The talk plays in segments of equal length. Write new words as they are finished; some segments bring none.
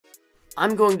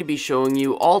I'm going to be showing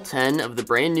you all 10 of the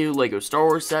brand new LEGO Star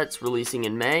Wars sets releasing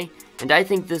in May, and I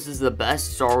think this is the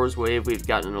best Star Wars wave we've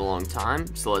gotten in a long time,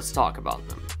 so let's talk about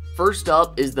them. First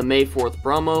up is the May 4th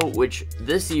promo, which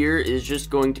this year is just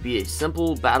going to be a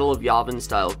simple Battle of Yavin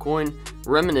style coin,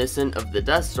 reminiscent of the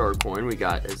Death Star coin we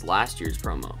got as last year's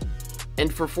promo.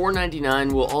 And for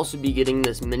 $4.99 we'll also be getting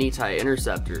this mini TIE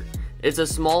Interceptor. It's a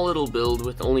small little build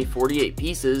with only 48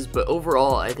 pieces, but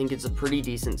overall I think it's a pretty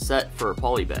decent set for a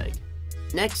polybag.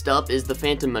 Next up is the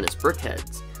Phantom Menace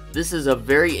Brickheads. This is a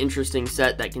very interesting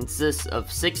set that consists of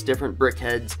 6 different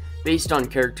brickheads based on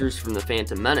characters from the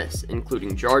Phantom Menace,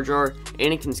 including Jar Jar,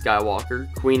 Anakin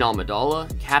Skywalker, Queen Amidala,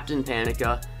 Captain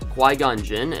Panica, Qui-Gon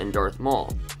Jinn, and Darth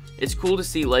Maul. It's cool to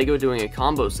see LEGO doing a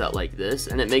combo set like this,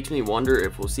 and it makes me wonder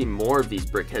if we'll see more of these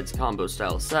brickheads combo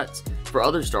style sets for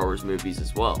other Star Wars movies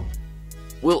as well.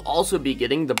 We'll also be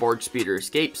getting the Borg Speeder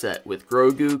Escape set with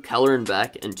Grogu, Keller and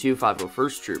Beck, and 2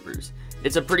 501st Troopers.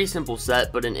 It's a pretty simple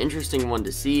set, but an interesting one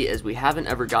to see as we haven't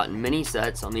ever gotten many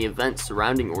sets on the events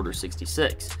surrounding Order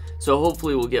 66, so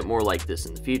hopefully we'll get more like this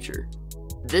in the future.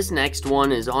 This next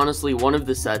one is honestly one of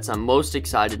the sets I'm most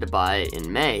excited to buy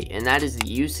in May, and that is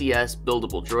the UCS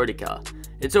Buildable Droideka.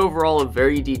 It's overall a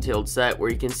very detailed set where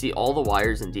you can see all the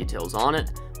wires and details on it,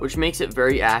 which makes it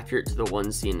very accurate to the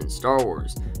ones seen in Star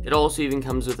Wars. It also even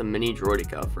comes with a mini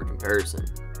Droideka for comparison.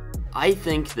 I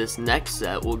think this next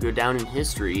set will go down in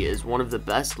history as one of the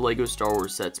best LEGO Star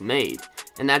Wars sets made,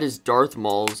 and that is Darth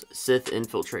Maul's Sith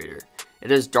Infiltrator.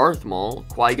 It has Darth Maul,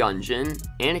 Qui-Gon Jinn,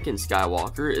 Anakin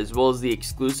Skywalker, as well as the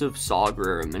exclusive Saw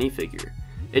Gerrera minifigure.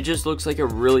 It just looks like a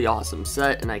really awesome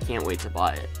set, and I can't wait to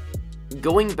buy it.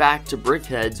 Going back to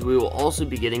brickheads, we will also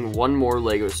be getting one more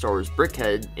LEGO Star Wars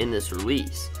brickhead in this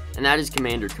release, and that is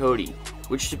Commander Cody,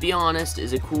 which to be honest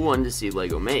is a cool one to see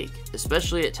LEGO make.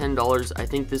 Especially at $10, I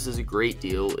think this is a great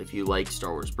deal if you like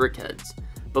Star Wars brickheads.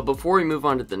 But before we move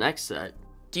on to the next set,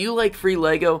 do you like free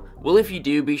LEGO? Well, if you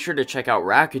do, be sure to check out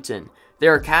Rakuten.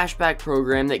 They're a cashback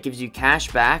program that gives you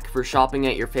cash back for shopping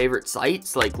at your favorite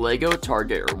sites like LEGO,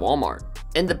 Target, or Walmart.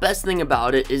 And the best thing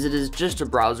about it is just a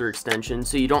browser extension,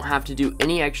 so you don't have to do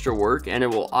any extra work, and it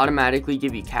will automatically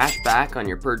give you cash back on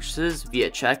your purchases via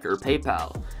check or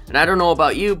PayPal. And I don't know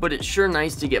about you, but it's sure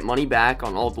nice to get money back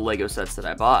on all the LEGO sets that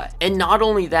I buy. And not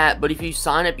only that, but if you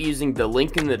sign up using the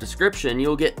link in the description,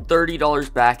 you'll get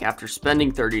 $30 back after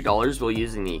spending $30 while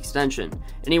using the extension.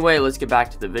 Anyway, let's get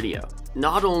back to the video.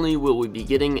 Not only will we be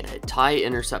getting a TIE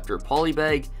Interceptor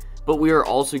polybag, but we are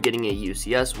also getting a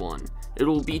UCS one. It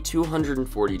will be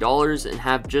 $240 and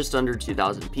have just under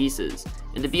 2,000 pieces.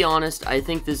 And to be honest, I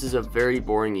think this is a very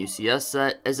boring UCS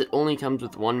set as it only comes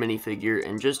with one minifigure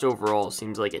and just overall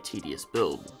seems like a tedious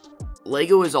build.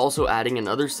 LEGO is also adding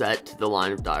another set to the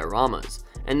line of dioramas,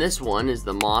 and this one is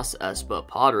the Mos Espa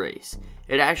Pod Race.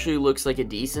 It actually looks like a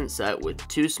decent set with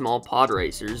 2 small pod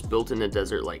racers built in a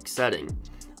desert-like setting.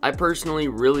 I personally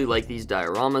really like these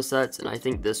diorama sets, and I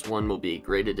think this one will be a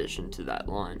great addition to that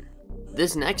line.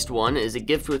 This next one is a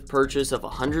gift with purchase of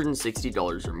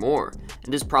 $160 or more,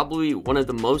 and is probably one of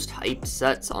the most hyped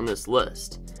sets on this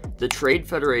list. The Trade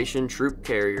Federation Troop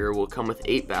Carrier will come with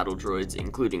 8 battle droids,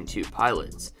 including 2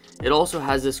 pilots. It also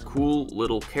has this cool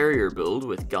little carrier build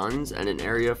with guns and an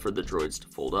area for the droids to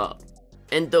fold up.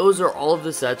 And those are all of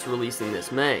the sets releasing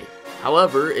this May.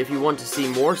 However, if you want to see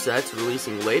more sets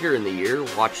releasing later in the year,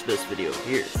 watch this video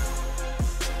here.